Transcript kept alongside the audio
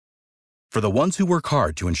For the ones who work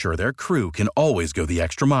hard to ensure their crew can always go the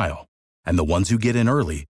extra mile, and the ones who get in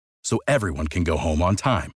early so everyone can go home on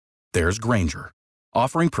time, there's Grainger,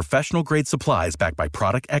 offering professional-grade supplies backed by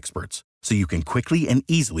product experts so you can quickly and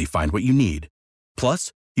easily find what you need.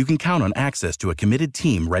 Plus, you can count on access to a committed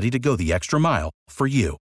team ready to go the extra mile for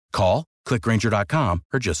you. Call, click Grainger.com,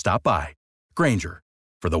 or just stop by. Grainger,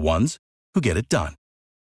 for the ones who get it done.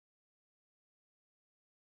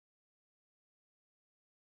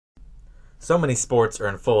 So many sports are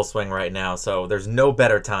in full swing right now, so there's no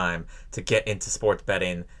better time to get into sports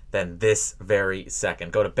betting than this very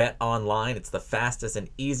second. Go to Bet Online. It's the fastest and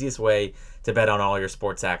easiest way to bet on all your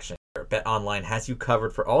sports action. Bet Online has you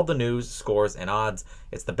covered for all the news, scores, and odds.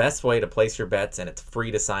 It's the best way to place your bets, and it's free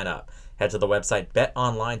to sign up. Head to the website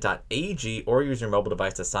betonline.ag or use your mobile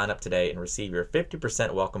device to sign up today and receive your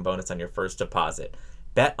 50% welcome bonus on your first deposit.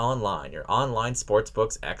 Bet Online, your online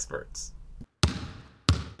sportsbooks experts.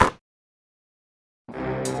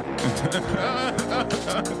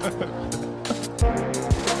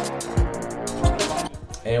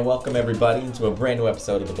 And welcome everybody to a brand new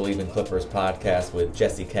episode of the Believe in Clippers podcast with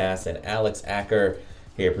Jesse Cass and Alex Acker,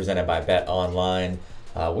 here presented by Bet Online.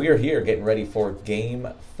 We are here getting ready for Game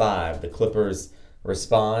 5. The Clippers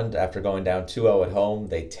respond after going down 2-0 at home.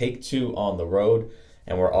 They take 2 on the road,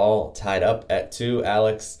 and we're all tied up at 2.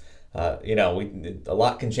 Alex, a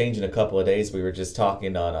lot can change in a couple of days. We were just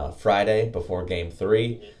talking on Friday before Game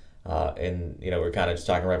 3, and we were kind of just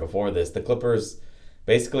talking right before this. The Clippers,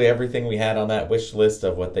 basically everything we had on that wish list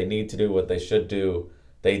of what they need to do, what they should do,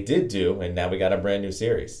 they did do, and now we got a brand new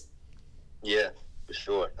series. Yeah, for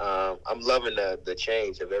sure. I'm loving the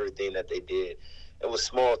change of everything that they did. It was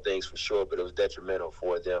small things for sure, but it was detrimental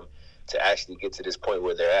for them to actually get to this point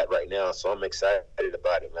where they're at right now. So I'm excited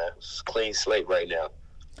about it, man. It's a clean slate right now.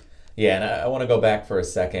 Yeah, and I want to go back for a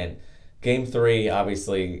second. Game 3,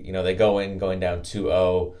 obviously, they going down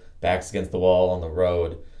 2-0, backs against the wall on the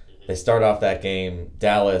road. They start off that game,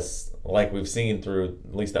 Dallas, like we've seen through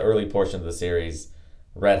at least the early portion of the series,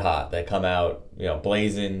 red hot. They come out,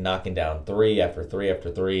 blazing, knocking down 3 after 3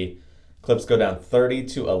 after 3. Clips go down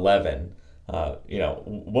 30-11.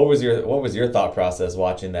 What was your thought process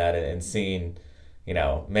watching that and seeing,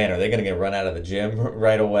 man, are they going to get run out of the gym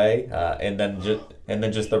right away? And then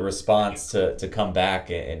just the response to come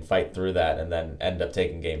back and fight through that and then end up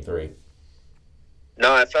taking Game 3.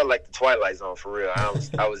 No, it felt like the Twilight Zone for real. I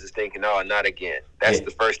was just thinking, no, not again. That's the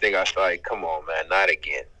first thing I thought, like, come on, man, not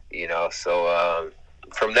again. So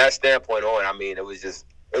from that standpoint on, I mean, it was just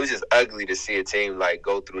ugly to see a team like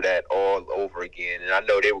go through that all over again. And I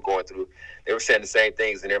know they were saying the same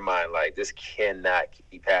things in their mind, like, this cannot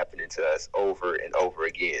keep happening to us over and over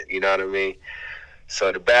again. You know what I mean?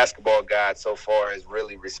 So the basketball god so far has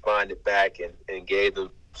really responded back and gave them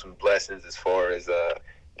some blessings as far as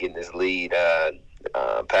getting this lead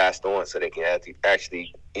passed on so they can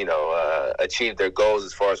actually achieve their goals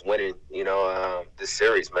as far as winning, this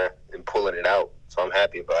series, man, and pulling it out. So I'm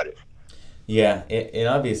happy about it. Yeah, and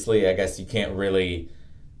obviously, I guess you can't really,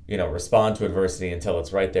 respond to adversity until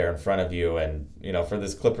it's right there in front of you. And, for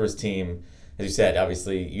this Clippers team, as you said,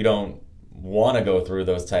 obviously you don't want to go through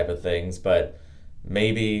those type of things, but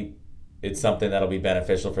maybe it's something that'll be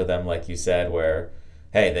beneficial for them, like you said, where,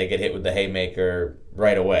 hey, they get hit with the haymaker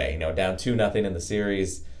right away. Down 2-0 in the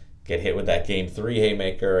series, get hit with that Game 3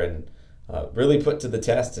 haymaker and really put to the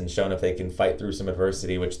test and shown if they can fight through some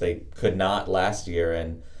adversity, which they could not last year.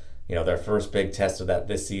 And, their first big test of that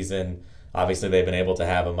this season, obviously they've been able to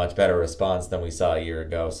have a much better response than we saw a year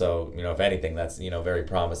ago. So, if anything, that's, very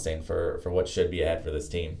promising for what should be ahead for this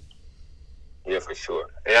team. Yeah, for sure.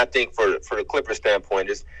 And I think for the Clippers standpoint,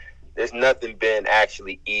 there's nothing been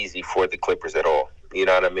actually easy for the Clippers at all. You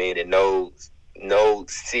know what I mean? And no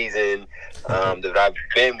season that I've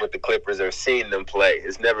been with the Clippers or seen them play,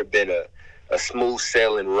 it's never been a smooth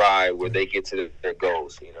sailing ride where they get to their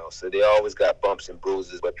goals. So they always got bumps and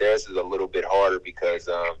bruises, but theirs is a little bit harder because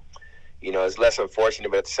it's less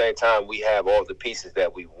unfortunate, but at the same time we have all the pieces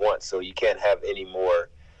that we want, so you can't have any more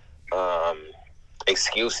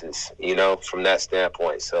excuses, from that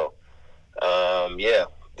standpoint. So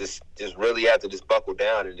just really have to just buckle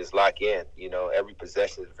down and just lock in. Every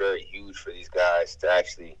possession is very huge for these guys to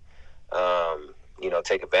actually,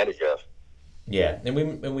 take advantage of. Yeah,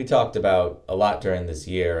 and we talked about a lot during this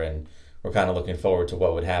year, and we're kind of looking forward to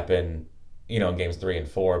what would happen, in Games 3 and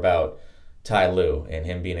 4 about Ty Lue and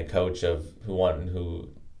him being a coach who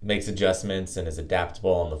makes adjustments and is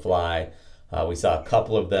adaptable on the fly. We saw a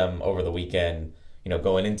couple of them over the weekend,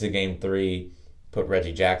 going into Game 3, put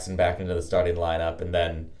Reggie Jackson back into the starting lineup, and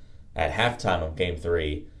then at halftime of Game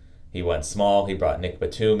 3, He went small. He brought Nick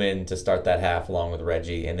Batum in to start that half along with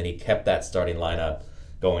Reggie, and then he kept that starting lineup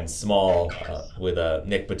going small with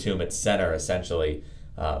Nick Batum at center, essentially.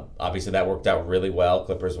 Obviously, that worked out really well.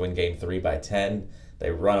 Clippers win Game 3 by 10.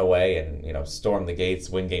 They run away and storm the gates,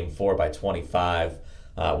 win Game 4 by 25.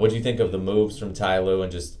 What do you think of the moves from Ty Lue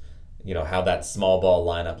and just how that small ball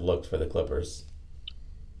lineup looked for the Clippers?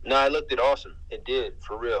 No, it looked awesome. It did,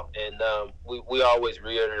 for real. And we always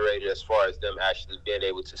reiterated as far as them actually being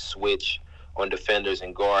able to switch on defenders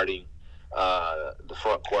and guarding the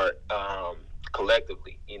front court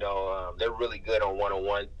collectively. They're really good on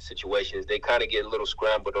one-on-one situations. They kind of get a little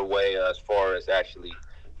scrambled away as far as actually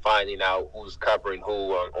finding out who's covering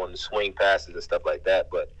who on the swing passes and stuff like that.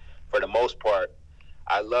 But for the most part,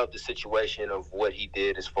 I love the situation of what he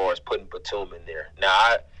did as far as putting Batum in there.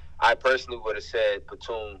 Now, I personally would have said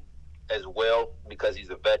Batum as well because he's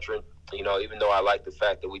a veteran. Even though I like the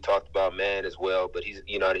fact that we talked about Man as well, but he's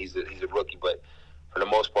a rookie. But for the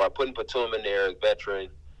most part, putting Batum in there as veteran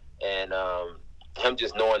and him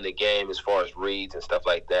just knowing the game as far as reads and stuff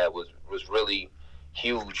like that was really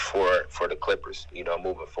huge for the Clippers.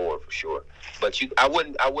 Moving forward for sure. But I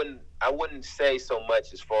wouldn't say so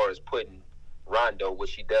much as far as putting Rondo,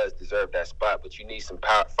 which he does deserve that spot, but you need some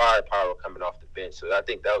firepower coming off the bench. So I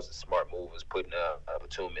think that was a smart move, was putting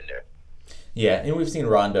Batum in there. Yeah, and we've seen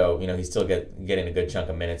Rondo, he's still getting a good chunk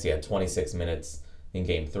of minutes. He had 26 minutes in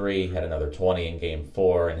Game 3, had another 20 in Game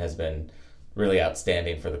 4, and has been really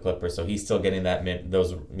outstanding for the Clippers. So he's still getting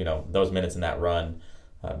those minutes in that run.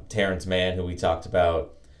 Terrence Mann, who we talked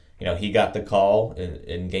about, he got the call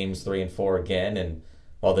in Games 3 and 4 again, and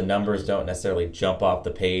while the numbers don't necessarily jump off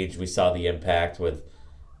the page, we saw the impact with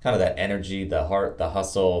kind of that energy, the heart, the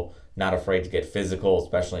hustle, not afraid to get physical,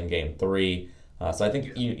 especially in Game 3. So I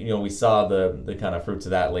think we saw the kind of fruits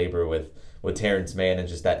of that labor with Terrence Mann and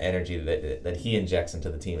just that energy that he injects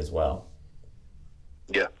into the team as well.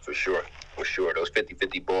 Yeah, for sure. Those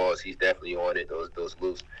 50-50 balls, he's definitely on it. Those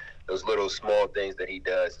little small things that he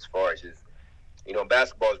does as far as his,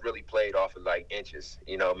 basketball is really played off of like inches,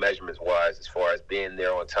 measurements wise, as far as being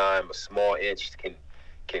there on time. A small inch can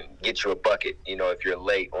get you a bucket, if you're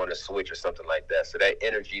late on a switch or something like that. So that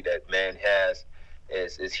energy that Man has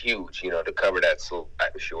is huge, to cover that slot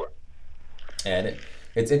for sure. And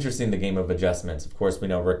it's interesting, the game of adjustments. Of course, we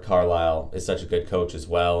know Rick Carlisle is such a good coach as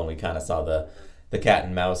well, and we kind of saw the cat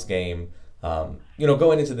and mouse game.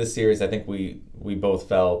 Going into this series, I think we both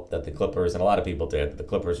felt that the Clippers, and a lot of people did, that the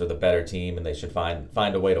Clippers are the better team and they should find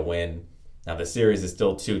a way to win. Now, the series is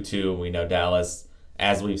still 2-2. We know Dallas,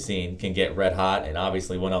 as we've seen, can get red hot and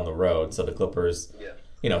obviously went on the road. So the Clippers,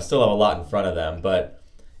 still have a lot in front of them. But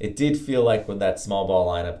it did feel like with that small ball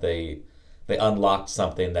lineup, they unlocked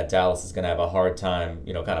something that Dallas is going to have a hard time,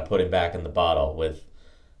 kind of putting back in the bottle. With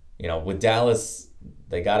Dallas,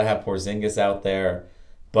 they got to have Porzingis out there.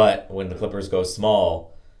 But when the Clippers go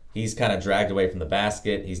small, he's kind of dragged away from the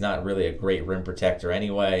basket. He's not really a great rim protector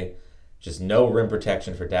anyway. Just no rim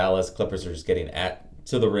protection for Dallas. Clippers are just getting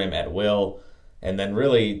to the rim at will. And then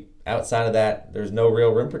really, outside of that, there's no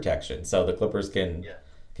real rim protection. So the Clippers can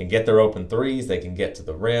get their open threes. They can get to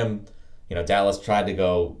the rim. Dallas tried to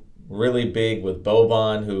go really big with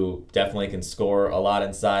Boban, who definitely can score a lot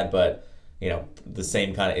inside. But, the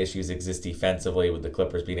same kind of issues exist defensively with the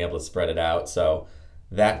Clippers being able to spread it out. So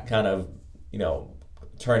that kind of,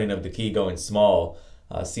 turning of the key going small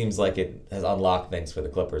seems like it has unlocked things for the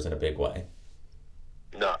Clippers in a big way.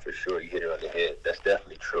 No, for sure. You hit it on the head. That's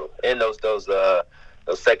definitely true. And those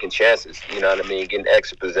second chances, getting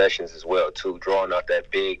extra possessions as well, too, drawing out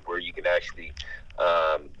that big where you can actually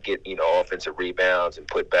get, offensive rebounds and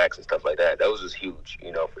putbacks and stuff like that. Those was huge,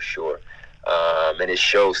 for sure. And it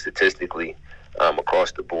shows statistically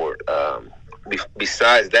across the board.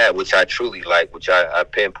 Besides that, which I truly like, which I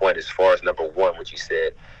pinpoint as far as number one, what you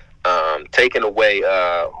said, taking away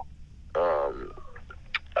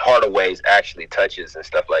Hardaway's actually touches and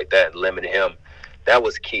stuff like that and limiting him, that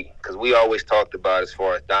was key. Because we always talked about as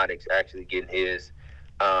far as Doncic actually getting his,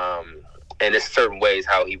 and there's certain ways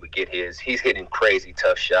how he would get his. He's hitting crazy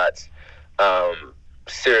tough shots.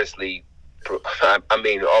 Seriously,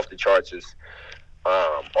 off the charts is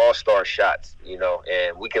all-star shots,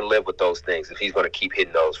 and we can live with those things if he's going to keep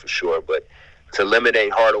hitting those for sure. But to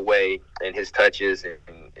eliminate Hardaway and his touches and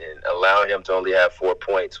allow him to only have 4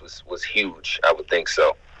 points was huge. I would think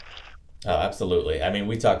so. Oh, absolutely.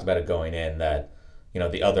 We talked about it going in that,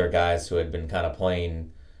 the other guys who had been kind of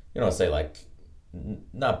playing, say like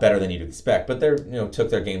not better than you'd expect, but they're, took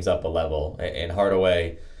their games up a level. And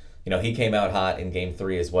Hardaway, he came out hot in Game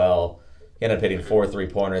 3 as well. He ended up hitting 4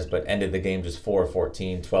 3-pointers, but ended the game just 4 of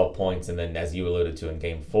 14, 12 points. And then, as you alluded to in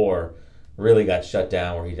Game 4, really got shut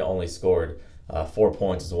down, where he only scored 4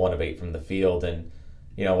 points, as 1 of 8 from the field. And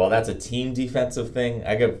while that's a team defensive thing,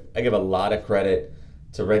 I give a lot of credit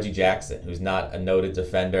to Reggie Jackson, who's not a noted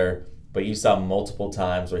defender, but you saw multiple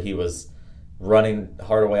times where he was running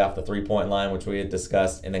hard away off the 3-point line, which we had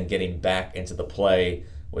discussed, and then getting back into the play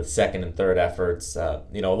with second and third efforts,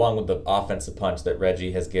 along with the offensive punch that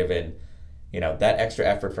Reggie has given. That extra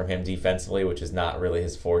effort from him defensively, which is not really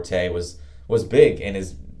his forte, was big, and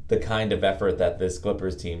is the kind of effort that this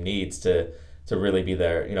Clippers team needs to really be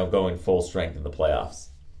there, going full strength in the playoffs.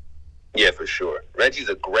 Yeah, for sure. Reggie's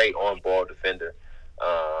a great on-ball defender.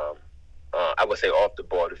 I would say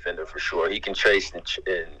off-the-ball defender for sure. He can chase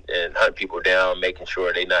and hunt people down, making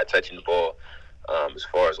sure they're not touching the ball. As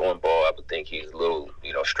far as on-ball, I would think he's a little,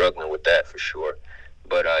 struggling with that for sure.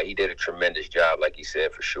 But he did a tremendous job, like you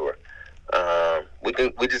said, for sure.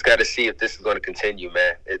 We just got to see if this is going to continue,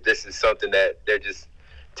 man. If this is something that they're just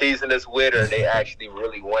teasing us with, or they actually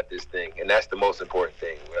really want this thing, and that's the most important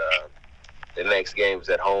thing. The next game is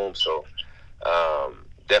at home, so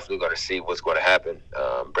definitely going to see what's going to happen,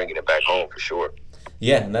 bringing it back home for sure.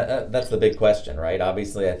 Yeah, and that's the big question, right?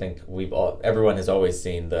 Obviously, I think everyone has always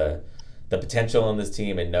seen the potential in this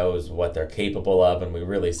team and knows what they're capable of, and we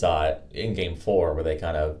really saw it in Game 4 where they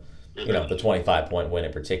kind of, the 25-point win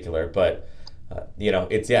in particular. But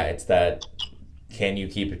it's that, can you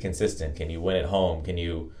keep it consistent? Can you win at home? Can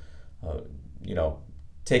you,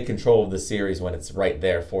 take control of the series when it's right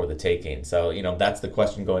there for the taking? So, that's the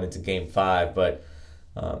question going into Game 5. But,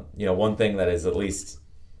 one thing that is at least,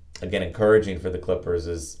 again, encouraging for the Clippers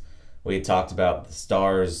is we had talked about the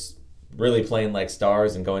stars really playing like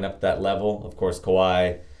stars and going up to that level. Of course,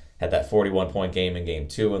 Kawhi had that 41-point game in Game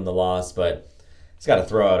 2 in the loss, but he's got to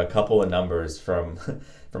throw out a couple of numbers from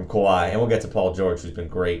Kawhi, and we'll get to Paul George, who's been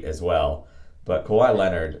great as well. But Kawhi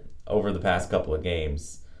Leonard, over the past couple of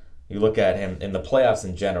games, you look at him in the playoffs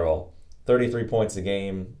in general, 33 points a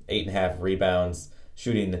game, 8.5 rebounds,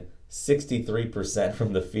 shooting 63%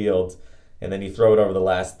 from the field, and then you throw it over the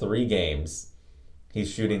last 3 games, he's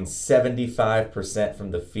shooting 75%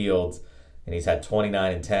 from the field, and he's had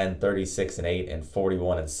 29-10, 36-8, and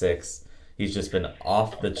 41-6. He's just been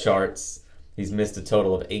off the charts. He's missed a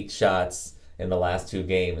total of 8 shots in the last 2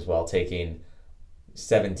 games while taking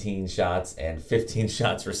 17 shots and 15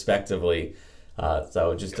 shots respectively.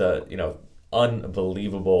 So just a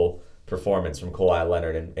unbelievable performance from Kawhi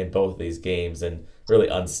Leonard in both of these games, and really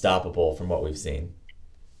unstoppable from what we've seen.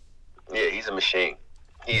 Yeah, he's a machine.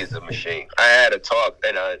 He is a machine. I had a talk,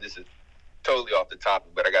 and this is totally off the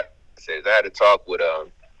topic, but I got to say this. I had a talk with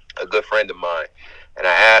a good friend of mine, and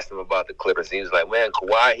I asked him about the Clippers. He was like, "Man,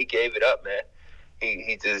 Kawhi, he gave it up, man.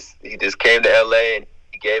 He just came to LA and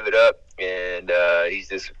he gave it up, and he's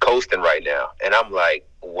just coasting right now." And I'm like,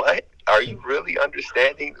 "What? Are you really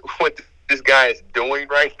understanding what this guy is doing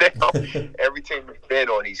right now?" Every team he's been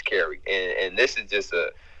on, he's carried, and this is just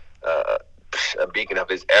a beacon of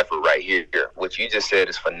his effort right here. What you just said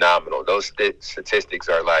is phenomenal. Those statistics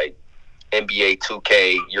are like NBA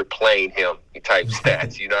 2K, you're playing him type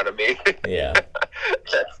stats. You know what I mean? Yeah.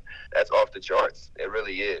 That's off the charts. It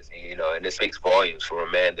really is. And it speaks volumes for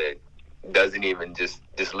a man that doesn't even just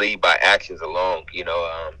lead by actions alone.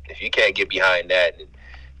 If you can't get behind that and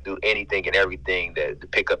do anything and everything to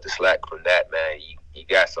pick up the slack from that, man, you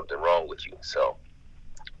got something wrong with you. So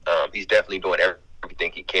he's definitely doing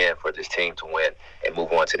everything he can for this team to win and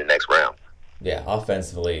move on to the next round. Yeah,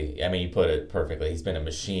 offensively, I mean, you put it perfectly. He's been a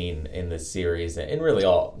machine in this series, and really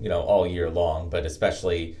all year long. But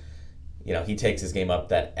especially, he takes his game up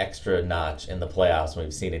that extra notch in the playoffs. And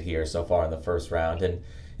we've seen it here so far in the first round, and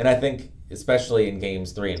I think especially in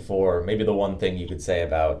games 3 and 4, maybe the one thing you could say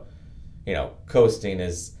about coasting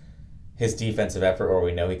is his defensive effort, where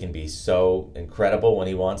we know he can be so incredible when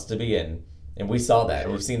he wants to be, and we saw that.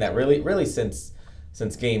 We've seen that really since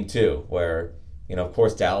Game 2, where of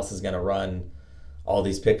course Dallas is going to run all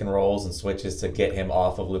these pick and rolls and switches to get him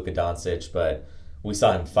off of Luka Doncic, but we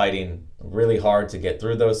saw him fighting really hard to get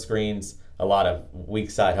through those screens, a lot of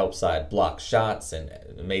weak side, help side block shots, and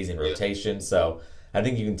amazing rotation. So I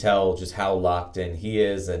think you can tell just how locked in he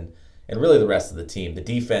is, and really the rest of the team. The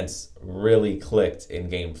defense really clicked in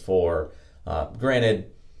Game 4.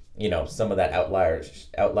 Granted, some of that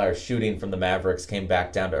outlier shooting from the Mavericks came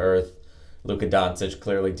back down to earth. Luka Doncic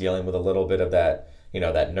clearly dealing with a little bit of that,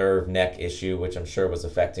 that nerve neck issue, which I'm sure was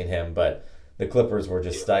affecting him. But the Clippers were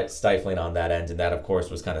just stifling on that end, and that, of course,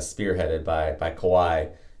 was kind of spearheaded by Kawhi.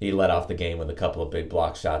 He led off the game with a couple of big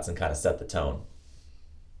block shots and kind of set the tone.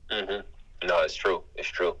 Mm-hmm. No, it's true. It's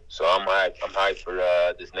true. So I'm hyped for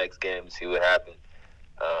this next game to see what happens.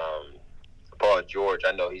 Paul George,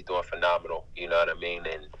 I know he's doing phenomenal. You know what I mean?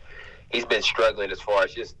 And he's been struggling as far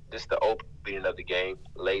as just the opening of the game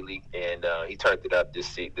lately, and he turned it up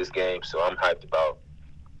this game. So I'm hyped about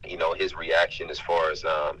his reaction as far as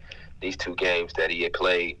these two games that he had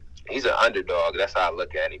played. He's an underdog. That's how I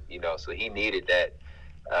look at him. So he needed that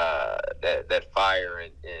that fire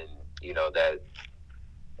and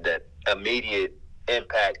that immediate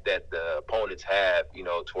impact that the opponents have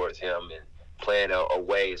towards him, and playing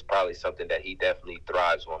away is probably something that he definitely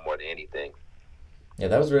thrives on more than anything. Yeah,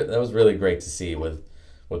 that was really great to see with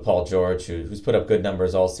Paul George, who's put up good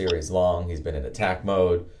numbers all series long. He's been in attack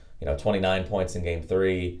mode. 29 points in Game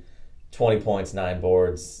 3, 20 points, 9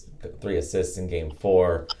 boards, 3 assists in Game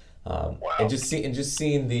 4. Wow. And just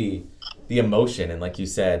seeing the emotion, and like you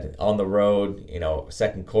said, on the road,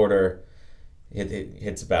 second quarter, it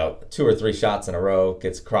hits about 2 or 3 shots in a row,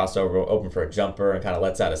 gets crossed over, open for a jumper, and kind of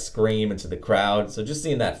lets out a scream into the crowd. So just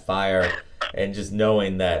seeing that fire and just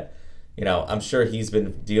knowing that, I'm sure he's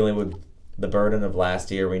been dealing with the burden of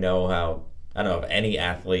last year. We know how, I don't know if any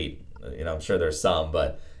athlete, I'm sure there's some,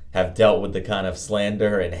 but have dealt with the kind of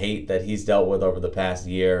slander and hate that he's dealt with over the past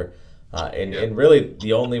year. And really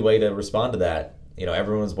the only way to respond to that,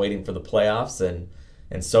 everyone's waiting for the playoffs,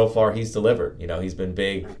 and so far he's delivered. He's been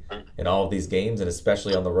big in all of these games, and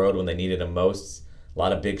especially on the road when they needed him most. A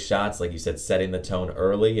lot of big shots, like you said, setting the tone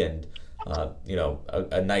early, and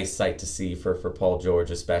a nice sight to see for Paul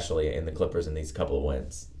George, especially in the Clippers in these couple of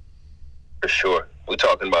wins. For sure. We're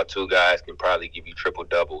talking about two guys can probably give you triple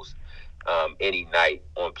doubles any night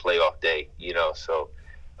on playoff day, so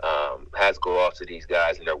has to go off to these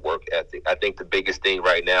guys and their work ethic. I think the biggest thing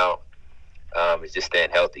right now is just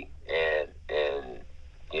staying healthy, and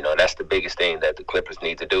that's the biggest thing that the Clippers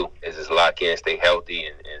need to do is just lock in, stay healthy,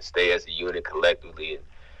 and stay as a unit collectively, and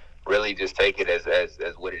really just take it as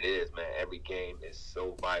what it is, man. Every game is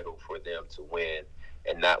so vital for them to win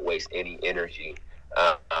and not waste any energy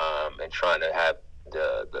and trying to have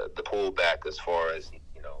the pullback as far as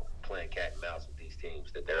playing cat and mouse with these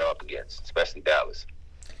teams that they're up against, especially Dallas.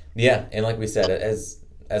 Yeah, and like we said,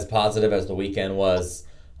 as positive as the weekend was,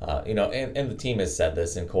 and the team has said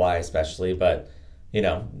this, and Kawhi especially, but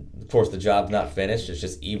of course the job's not finished. It's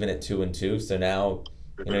just even at 2-2. So now,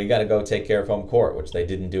 you got to go take care of home court, which they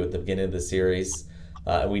didn't do at the beginning of the series.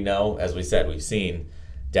 We know, as we said, we've seen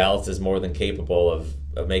Dallas is more than capable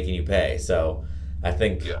of making you pay. So I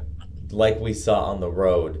think, like we saw on the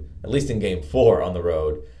road, at least in Game 4 on the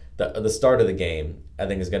road, the start of the game, I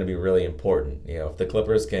think, is going to be really important. If the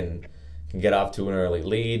Clippers can get off to an early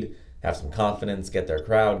lead, have some confidence, get their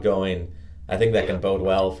crowd going, I think that can bode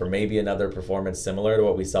well for maybe another performance similar to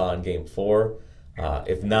what we saw in Game 4.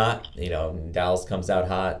 If not, Dallas comes out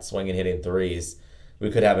hot, swinging, hitting threes,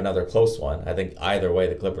 we could have another close one. I think either way,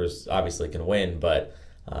 the Clippers obviously can win, but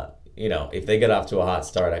if they get off to a hot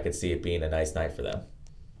start, I could see it being a nice night for them.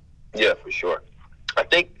 Yeah, for sure. I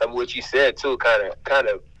think what you said too kind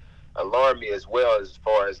of alarmed me as well, as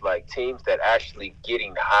far as like teams that actually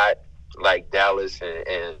getting hot, like Dallas,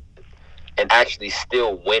 and actually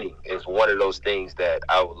still winning is one of those things that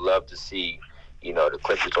I would love to see, the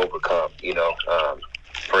Clippers overcome.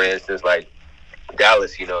 For instance, like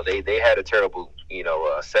Dallas, they had a terrible,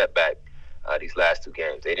 setback these last 2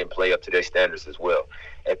 games. They didn't play up to their standards as well.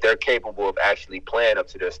 If they're capable of actually playing up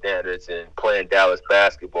to their standards and playing Dallas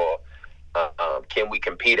basketball, can we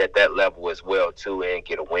compete at that level as well too and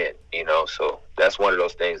get a win? So that's one of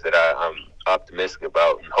those things that I'm optimistic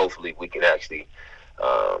about, and hopefully we can actually,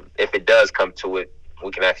 if it does come to it,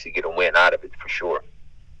 we can actually get a win out of it for sure.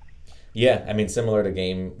 Yeah, I mean, similar to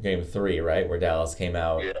game 3, right, where Dallas came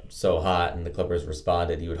out so hot and the Clippers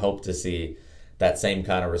responded. You would hope to see that same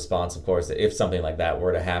kind of response, of course, if something like that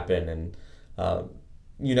were to happen. And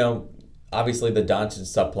obviously the Doncic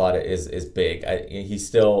subplot is big. He's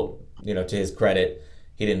still, to his credit,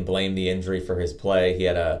 he didn't blame the injury for his play. He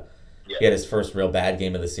had his first real bad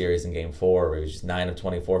game of the series in Game 4, where he was just 9 of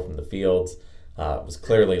 24 from the field. Was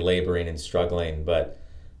clearly laboring and struggling, but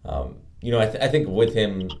I think with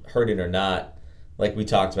him hurting or not, like we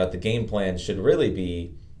talked about, the game plan should really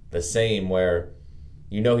be the same, where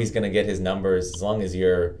he's going to get his numbers as long as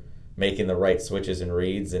you're making the right switches and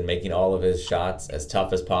reads and making all of his shots as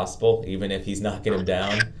tough as possible, even if he's knocking him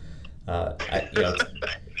down.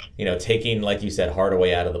 Taking, like you said,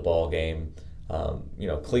 Hardaway out of the ball game,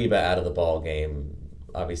 Kleba out of the ball game,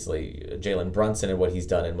 obviously Jalen Brunson and what he's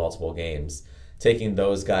done in multiple games, taking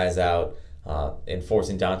those guys out and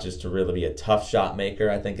forcing Doncic to really be a tough shot maker,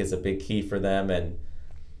 I think is a big key for them. And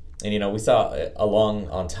we saw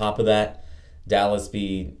on top of that, Dallas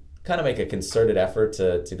make a concerted effort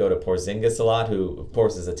to go to Porzingis a lot, who of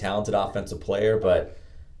course is a talented offensive player, but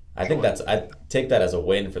I think I take that as a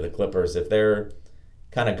win for the Clippers. If they're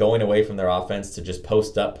kind of going away from their offense to just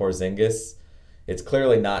post up Porzingis, it's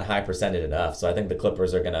clearly not high percentage enough. So I think the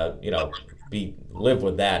Clippers are going to, live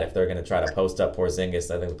with that if they're going to try to post up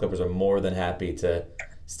Porzingis. I think the Clippers are more than happy to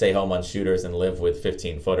stay home on shooters and live with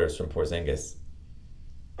 15-footers from Porzingis.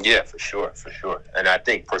 Yeah, for sure. And I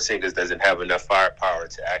think Porzingis doesn't have enough firepower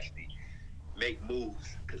to actually make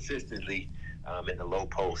moves consistently in the low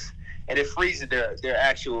post. And it freezes their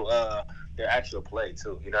actual play,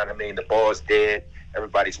 too. You know what I mean? The ball's dead.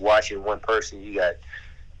 Everybody's watching one person. You got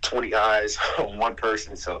 20 eyes on one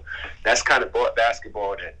person. So that's kind of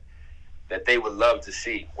basketball that they would love to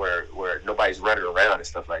see, where nobody's running around and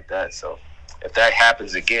stuff like that. So if that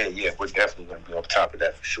happens again, yeah, we're definitely going to be on top of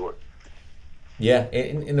that for sure. Yeah,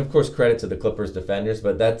 and of course credit to the Clippers defenders,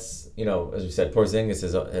 but that's, as we said, Porzingis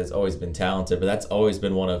has always been talented, but that's always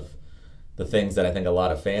been one of the things that I think a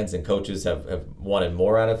lot of fans and coaches have wanted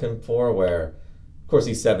more out of him for, where, of course,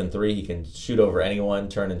 he's 7'3", he can shoot over anyone,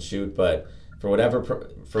 turn and shoot, but for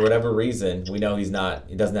whatever reason, we know he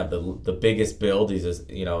doesn't have the biggest build. He's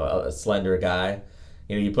a slender guy.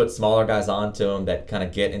 You put smaller guys onto him that kind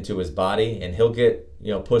of get into his body, and he'll get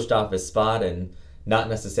pushed off his spot and not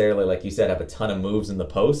necessarily, like you said, have a ton of moves in the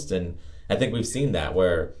post. And I think we've seen that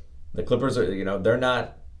where the Clippers are, they're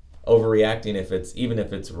not overreacting if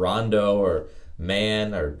it's Rondo or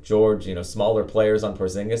Mann or George, smaller players on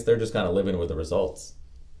Porzingis. They're just kind of living with the results.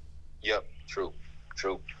 Yep, true.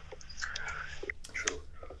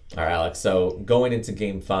 All right, Alex. So going into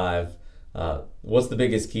Game 5, what's the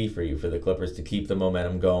biggest key for you for the Clippers to keep the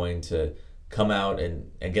momentum going, to come out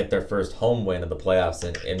and get their first home win of the playoffs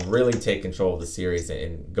and really take control of the series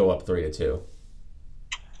and go up 3-2?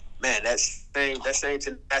 Man, that same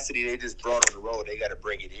tenacity they just brought on the road, they got to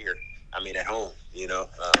bring it here. I mean, at home,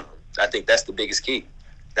 I think that's the biggest key.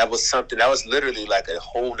 That was literally like a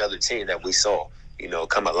whole nother team that we saw,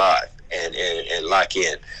 come alive and lock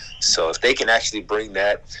in. So if they can actually bring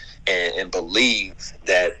that and believe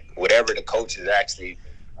that whatever the coach is actually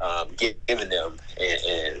giving them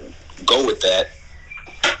and go with that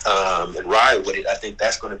and ride with it, I think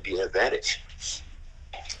that's going to be an advantage.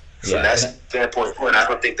 From that standpoint, I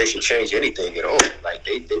don't think they should change anything at all. Like,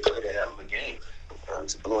 they played a hell of a game.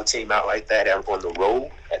 To blow a team out like that on the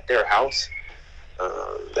road at their house,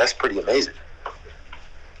 that's pretty amazing.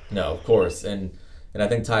 No, of course. And I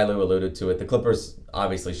think Ty Lue alluded to it. The Clippers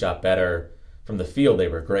obviously shot better from the field. They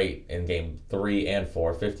were great in Game 3 and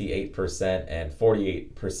 4, 58% and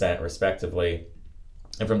 48% respectively.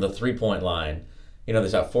 And from the three-point line, they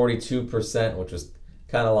shot 42%, which was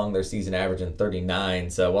kind of along their season average, in 39.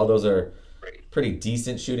 So while those are pretty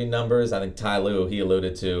decent shooting numbers, I think Ty Lue, he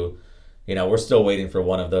alluded to, we're still waiting for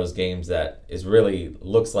one of those games that is really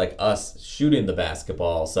looks like us shooting the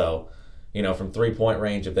basketball. So, from three-point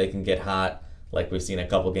range, if they can get hot, like we've seen a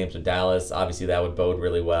couple games with Dallas, obviously that would bode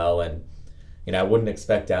really well. And, I wouldn't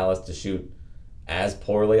expect Dallas to shoot as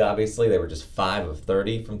poorly, obviously. They were just 5 of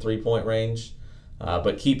 30 from three-point range.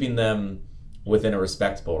 But keeping them within a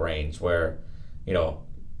respectable range where,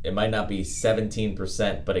 it might not be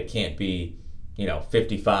 17%, but it can't be,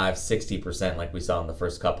 55, 60% like we saw in the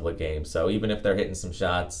first couple of games. So even if they're hitting some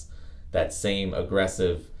shots, that same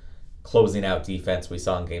aggressive closing out defense we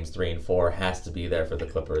saw in Games 3 and 4 has to be there for the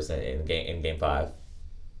Clippers in Game 5.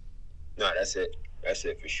 No, that's it. That's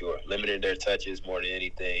it for sure. Limiting their touches more than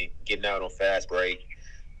anything, getting out on fast break,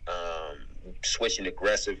 switching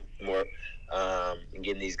aggressive more, and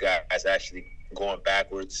getting these guys actually going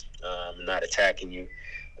backwards, not attacking you,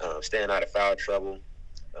 staying out of foul trouble,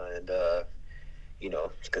 and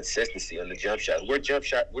consistency on the jump shot. We're jump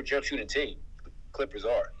shooting team. Clippers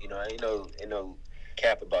are. Ain't no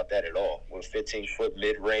cap about that at all. We're a 15-foot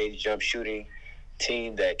mid-range jump shooting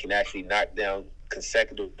team that can actually knock down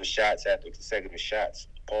consecutive shots after consecutive shots.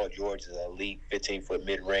 Paul George is an elite 15-foot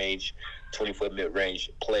mid-range, 20-foot mid-range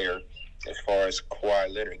player. As far as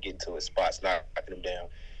Kawhi Leonard getting to his spots, not knocking him down,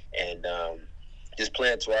 and just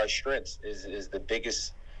playing to our strengths is the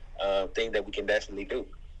biggest thing that we can definitely do.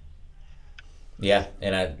 Yeah,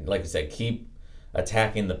 and like I said, keep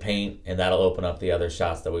attacking the paint, and that'll open up the other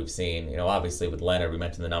shots that we've seen. Obviously with Leonard, we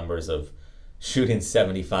mentioned the numbers of shooting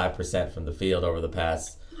 75% from the field over the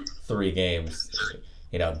past 3 games.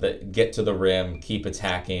 Get to the rim, keep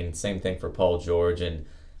attacking. Same thing for Paul George, and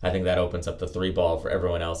I think that opens up the 3-ball for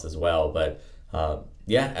everyone else as well. But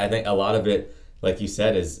I think a lot of it, like you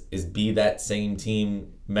said, is be that same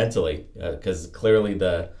team mentally, because clearly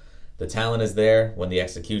the talent is there. When the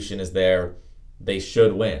execution is there, they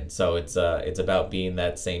should win. So it's about being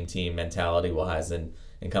that same team mentality-wise and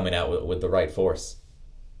coming out with the right force.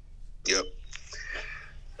 Yep.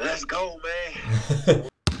 Let's go, man.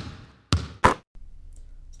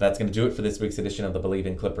 that's going to do it for this week's edition of the Believe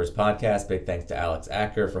in Clippers podcast. Big thanks to Alex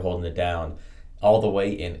Acker for holding it down all the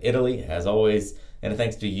way in Italy, as always. And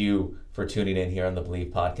thanks to you for tuning in here on the Believe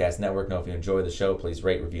Podcast Network. Now, if you enjoy the show, please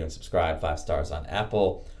rate, review, and subscribe 5 stars on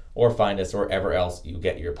Apple, or find us wherever else you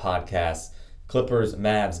get your podcasts. Clippers,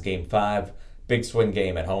 Mavs, Game 5. Big swing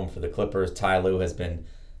game at home for the Clippers. Ty Lue has been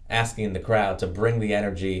asking the crowd to bring the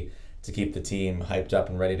energy to keep the team hyped up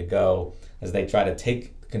and ready to go as they try to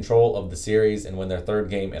take control of the series and win their 3rd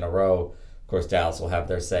game in a row. Of course, Dallas will have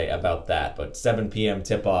their say about that. But 7 p.m.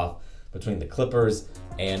 tip-off between the Clippers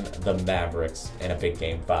and the Mavericks in a big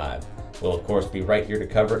Game 5. We'll, of course, be right here to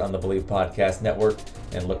cover it on the Believe Podcast Network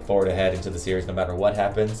and look forward ahead into the series no matter what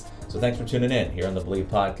happens. So thanks for tuning in here on the Believe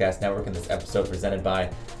Podcast Network, and this episode presented by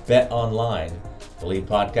Bet Online. Believe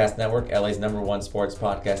Podcast Network, LA's #1 sports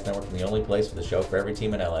podcast network, and the only place for the show for every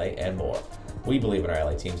team in LA and more. We believe in our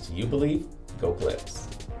LA teams. Do you believe? Go Clips.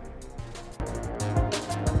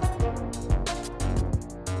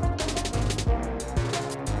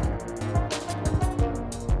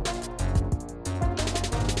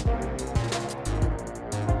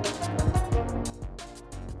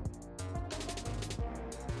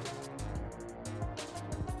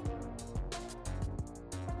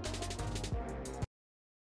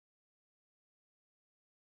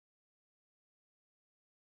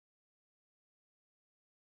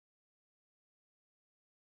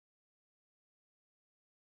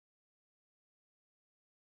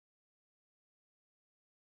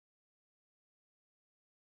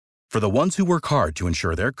 For the ones who work hard to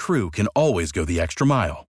ensure their crew can always go the extra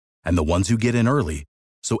mile, and the ones who get in early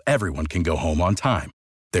so everyone can go home on time,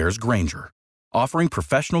 there's Grainger, offering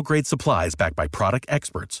professional-grade supplies backed by product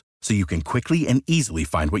experts so you can quickly and easily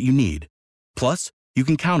find what you need. Plus, you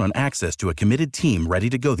can count on access to a committed team ready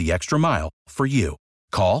to go the extra mile for you.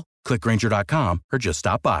 Call, click Grainger.com, or just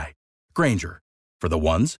stop by. Grainger, for the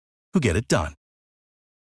ones who get it done.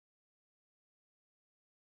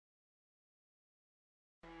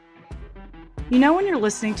 You know when you're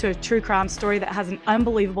listening to a true crime story that has an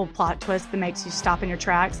unbelievable plot twist that makes you stop in your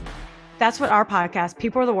tracks? That's what our podcast,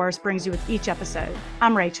 People Are the Worst, brings you with each episode.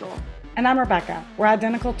 I'm Rachel. And I'm Rebecca. We're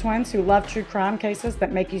identical twins who love true crime cases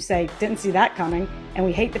that make you say, didn't see that coming, and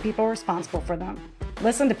we hate the people responsible for them.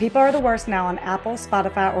 Listen to People Are the Worst now on Apple,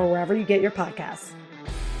 Spotify, or wherever you get your podcasts.